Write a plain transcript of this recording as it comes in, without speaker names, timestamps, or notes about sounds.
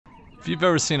If you've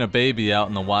ever seen a baby out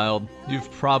in the wild,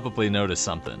 you've probably noticed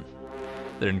something.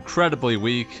 They're incredibly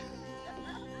weak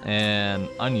and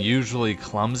unusually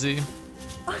clumsy,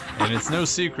 and it's no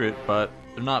secret, but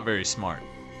they're not very smart.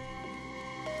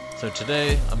 So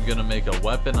today, I'm gonna make a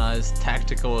weaponized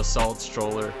tactical assault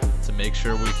stroller to make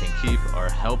sure we can keep our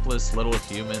helpless little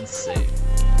humans safe.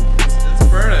 It's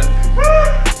burning.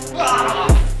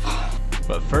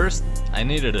 But first, I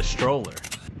needed a stroller.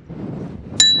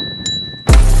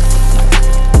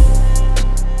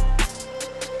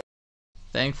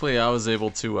 Thankfully, I was able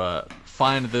to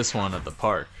find this one at the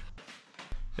park.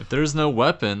 If there's no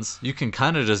weapons, you can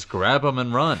kind of just grab them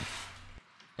and run.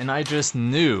 And I just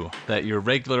knew that your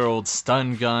regular old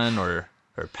stun gun or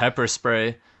pepper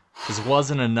spray just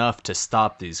wasn't enough to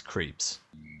stop these creeps.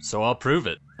 So I'll prove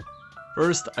it.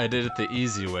 First, I did it the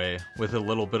easy way with a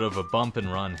little bit of a bump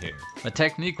and run here. My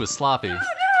technique was sloppy,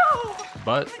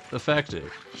 but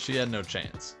effective. She had no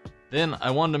chance. Then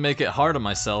I wanted to make it hard on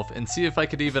myself and see if I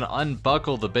could even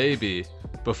unbuckle the baby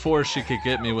before she could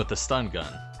get me with the stun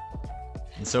gun.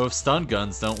 And so if stun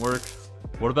guns don't work,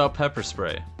 what about pepper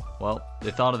spray? Well,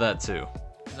 they thought of that too.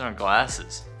 These aren't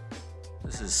glasses.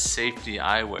 This is safety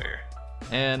eyewear.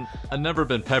 And I'd never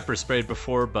been pepper sprayed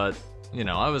before, but you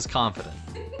know, I was confident.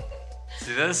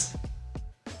 See this?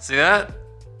 See that?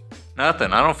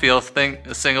 Nothing. I don't feel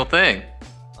a single thing.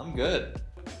 I'm good.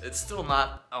 It's still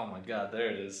not. Oh my god, there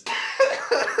it is.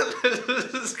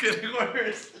 This is getting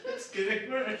worse. It's getting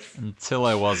worse. Until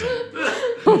I wasn't.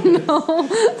 Oh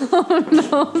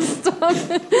no, stop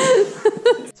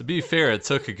it. To be fair, it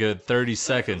took a good 30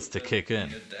 seconds to kick in.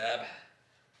 Good dab.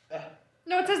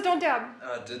 No, it says don't dab.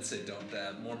 It did say don't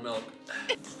dab. More milk.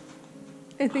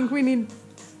 I think we need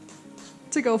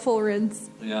to go full rinse.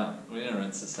 Yeah, we need to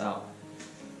rinse this out.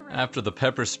 After the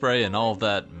pepper spray and all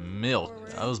that milk,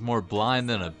 I was more blind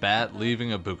than a bat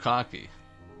leaving a bukkake.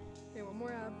 Okay, one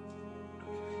more ab.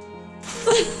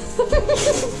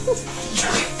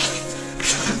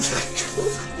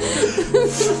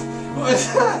 What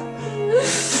is that?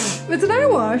 It's an eye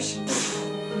wash.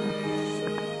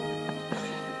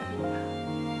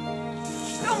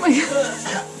 Oh my god.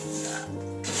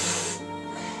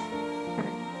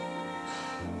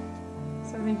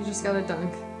 So I think you just gotta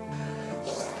dunk.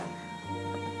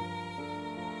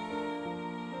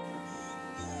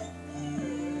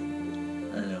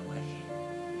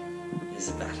 It's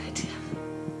a bad idea.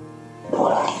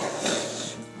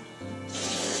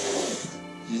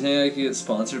 Do you think I could get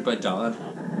sponsored by Dawn?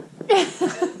 That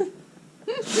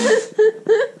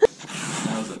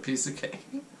was a piece of cake.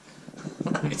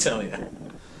 Let me tell you.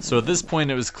 So at this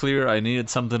point it was clear I needed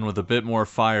something with a bit more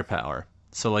firepower.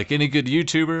 So like any good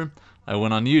YouTuber, I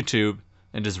went on YouTube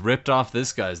and just ripped off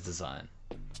this guy's design.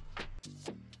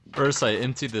 First I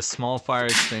emptied this small fire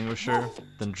extinguisher,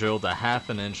 then drilled a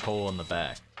 1/2 inch hole in the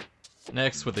back.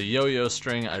 Next, with a yo-yo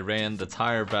string, I ran the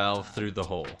tire valve through the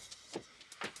hole.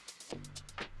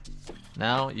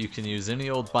 Now, you can use any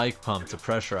old bike pump to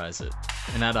pressurize it.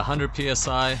 And at 100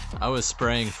 PSI, I was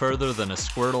spraying further than a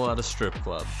Squirtle at a strip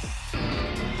club.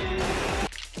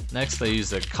 Next, I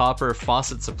used a copper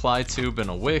faucet supply tube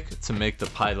and a wick to make the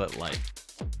pilot light.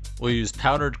 We'll use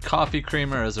powdered coffee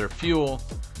creamer as our fuel,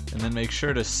 and then make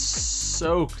sure to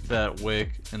soak that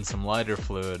wick in some lighter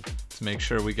fluid to make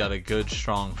sure we got a good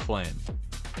strong flame.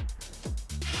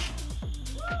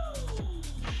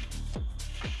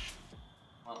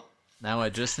 Now I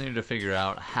just needed to figure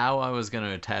out how I was going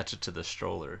to attach it to the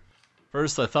stroller.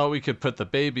 First I thought we could put the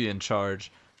baby in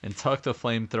charge and tuck the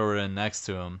flamethrower in next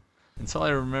to him, until I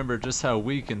remembered just how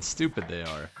weak and stupid they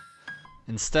are.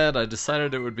 Instead, I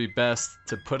decided it would be best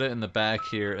to put it in the back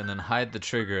here and then hide the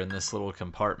trigger in this little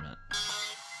compartment.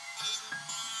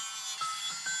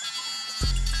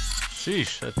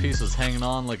 Sheesh, that piece was hanging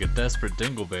on like a desperate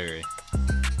dingleberry.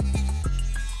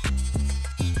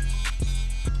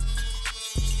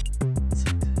 It's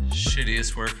like the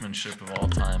shittiest workmanship of all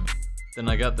time. Then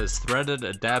I got this threaded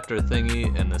adapter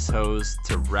thingy and this hose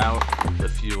to route the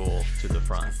fuel to the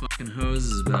front. Fucking hose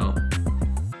is about a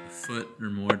foot or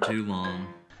more too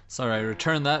long. So I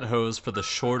returned that hose for the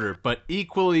shorter but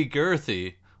equally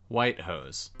girthy white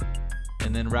hose,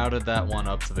 and then routed that one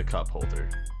up to the cup holder.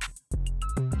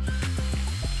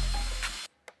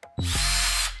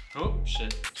 Oh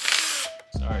shit.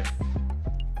 Sorry.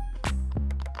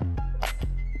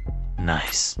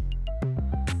 Nice.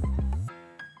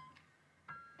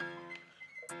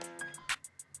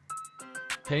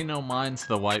 Pay no mind to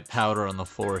the white powder on the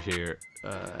floor here.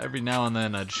 Every now and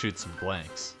then I'd shoot some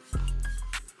blanks.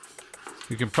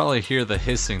 You can probably hear the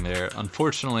hissing there.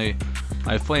 Unfortunately,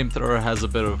 my flamethrower has a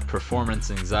bit of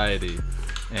performance anxiety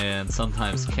and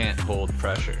sometimes can't hold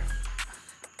pressure.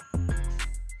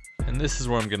 And this is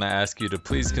where I'm going to ask you to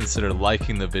please consider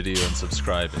liking the video and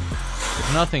subscribing.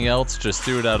 If nothing else, just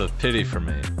do it out of pity for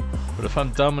me. But if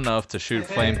I'm dumb enough to shoot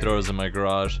flamethrowers in my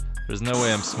garage, there's no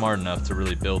way I'm smart enough to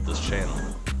really build this channel.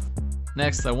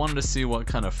 Next, I wanted to see what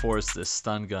kind of force this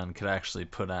stun gun could actually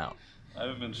put out. I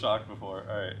haven't been shocked before.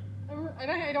 Alright.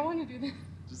 I don't want to do this.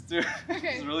 Just do it.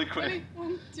 Okay. Just really quick. Ready?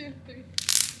 1, 2, 3.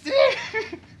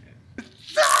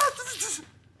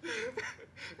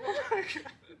 Oh my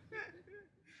god.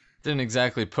 Didn't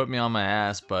exactly put me on my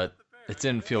ass, but it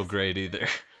didn't feel great either.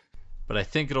 But I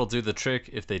think it'll do the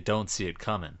trick if they don't see it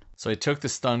coming. So I took the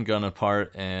stun gun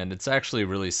apart, and it's actually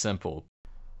really simple.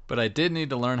 But I did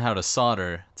need to learn how to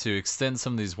solder to extend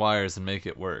some of these wires and make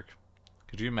it work.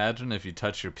 Could you imagine if you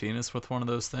touch your penis with one of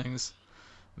those things?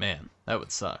 Man, that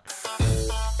would suck.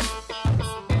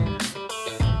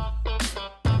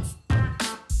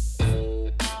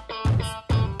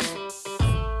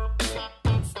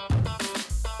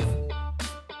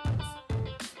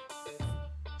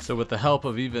 So with the help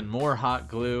of even more hot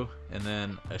glue and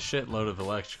then a shitload of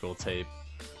electrical tape,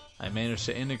 I managed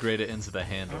to integrate it into the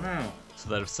handle so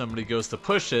that if somebody goes to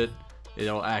push it,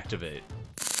 it'll activate.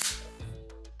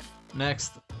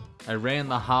 Next, I ran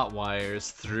the hot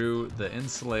wires through the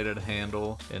insulated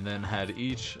handle and then had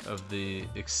each of the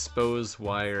exposed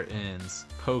wire ends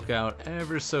poke out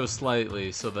ever so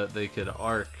slightly so that they could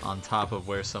arc on top of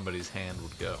where somebody's hand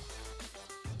would go.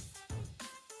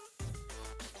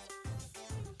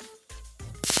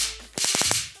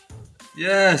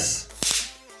 Yes!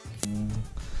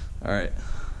 Alright.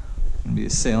 I'm gonna be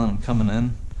assailant. I'm coming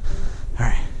in.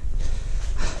 Alright.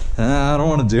 I don't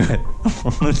want to do it. I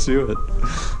don't want to do it.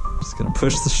 I'm just gonna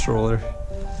push the stroller.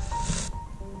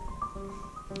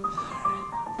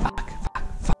 Fuck.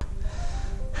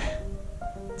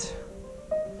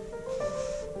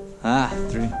 Ah,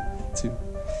 3, 2.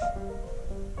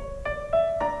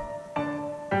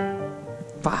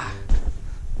 Fuck.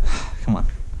 Come on.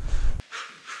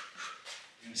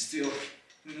 I'm gonna steal it.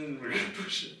 And then we're gonna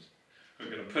push it.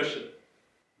 We're gonna push it.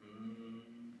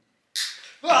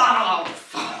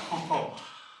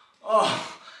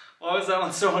 Oh, why was that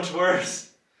one so much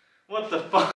worse? What the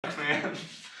fuck, man?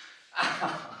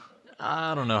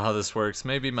 I don't know how this works.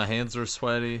 Maybe my hands were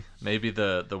sweaty. Maybe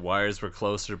the wires were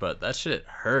closer, but that shit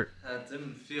hurt. That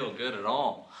didn't feel good at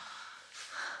all.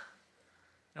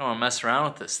 I don't want to mess around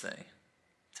with this thing.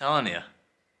 I'm telling you.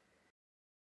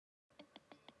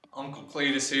 Uncle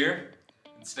Cletus here,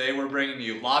 and today we're bringing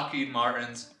you Lockheed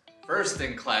Martin's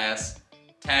first-in-class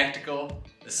Tactical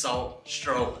Assault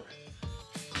Stroller.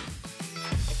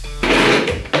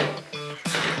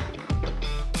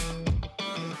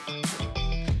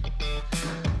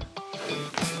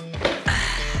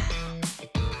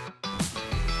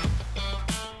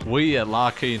 We at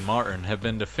Lockheed Martin have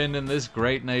been defending this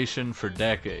great nation for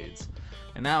decades,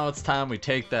 and now it's time we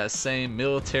take that same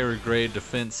military-grade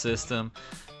defense system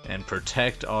and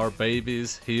protect our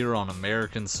babies here on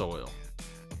American soil.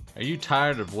 Are you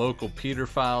tired of local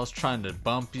pedophiles trying to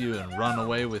bump you and run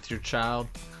away with your child?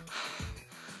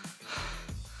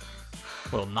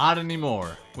 Well, not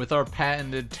anymore. With our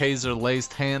patented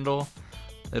taser-laced handle,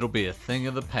 it'll be a thing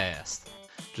of the past.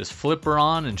 Just flip her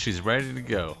on and she's ready to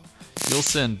go. You'll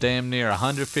send damn near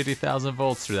 150,000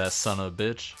 volts through that son of a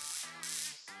bitch.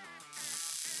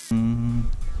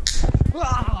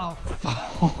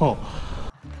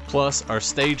 Plus, our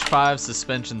Stage 5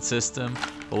 suspension system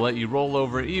will let you roll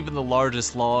over even the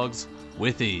largest logs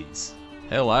with ease.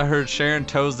 Hell, I heard Sharon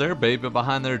tows their baby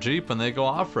behind their Jeep when they go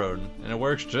off-roading, and it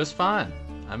works just fine.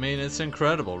 I mean, it's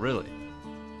incredible, really.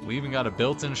 We even got a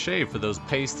built-in shade for those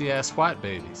pasty-ass white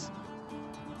babies.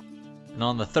 And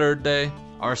on the third day,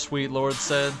 our sweet Lord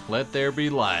said, "Let there be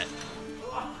light."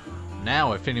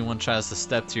 Now, if anyone tries to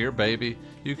step to your baby,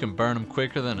 you can burn them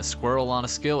quicker than a squirrel on a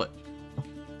skillet.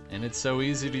 And it's so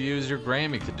easy to use, your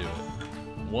Grammy could do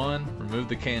it. 1, remove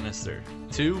the canister.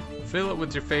 2, fill it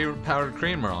with your favorite powdered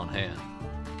creamer on hand.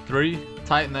 3,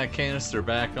 tighten that canister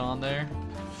back on there.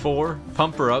 4,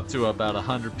 pump her up to about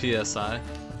 100 psi.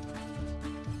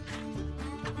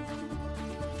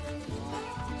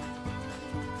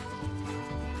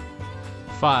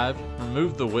 5,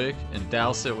 remove the wick and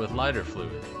douse it with lighter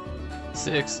fluid.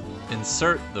 6,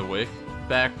 insert the wick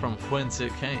back from whence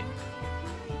it came.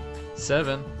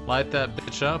 7, light that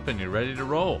bitch up and you're ready to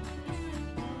roll.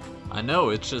 I know,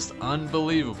 it's just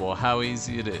unbelievable how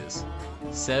easy it is.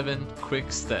 7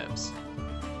 quick steps.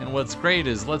 And what's great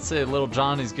is, let's say little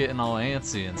Johnny's getting all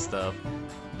antsy and stuff,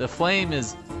 the flame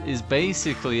is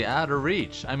basically out of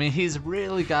reach. I mean, he's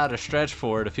really got to stretch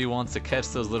for it if he wants to catch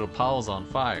those little paws on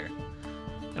fire.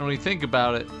 And when you think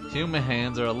about it, human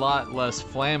hands are a lot less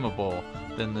flammable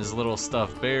than this little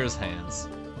stuffed bear's hands.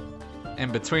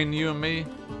 And between you and me,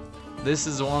 this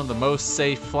is one of the most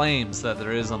safe flames that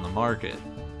there is on the market.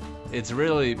 It's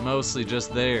really mostly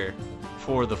just there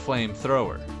for the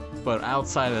flamethrower, but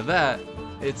outside of that,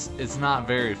 it's not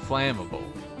very flammable.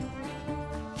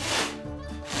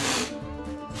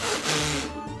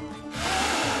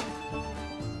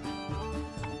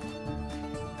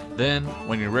 Then,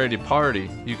 when you're ready to party,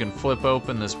 you can flip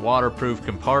open this waterproof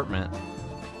compartment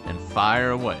and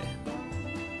fire away.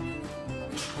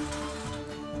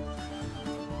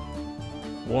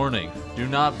 Warning, do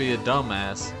not be a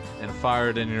dumbass and fire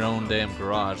it in your own damn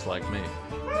garage like me.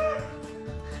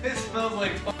 It smells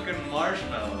like fucking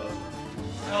marshmallows.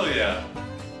 Hell yeah.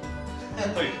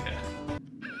 Hell yeah.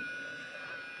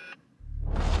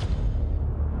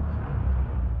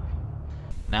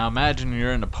 Now imagine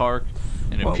you're in a park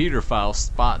and a pedophile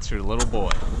spots your little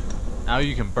boy. Now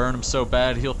you can burn him so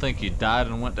bad he'll think you died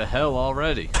and went to hell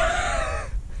already.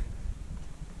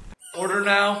 Order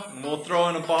now, and we'll throw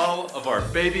in a bottle of our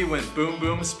Baby Went Boom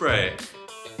Boom spray.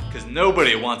 Cause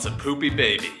nobody wants a poopy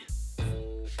baby.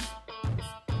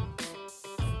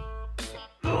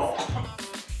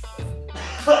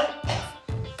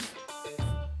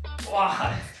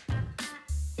 Why?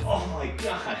 Oh my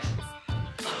god.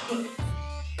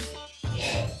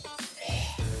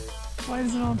 Why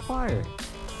is it on fire?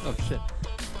 Oh shit.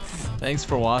 Thanks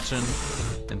for watching,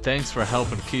 and thanks for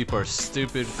helping keep our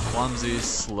stupid, clumsy,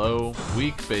 slow,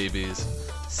 weak babies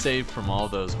safe from all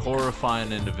those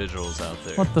horrifying individuals out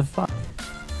there. What the fuck?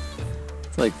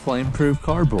 It's like flame-proof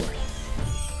cardboard.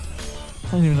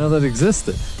 I didn't even know that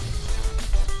existed.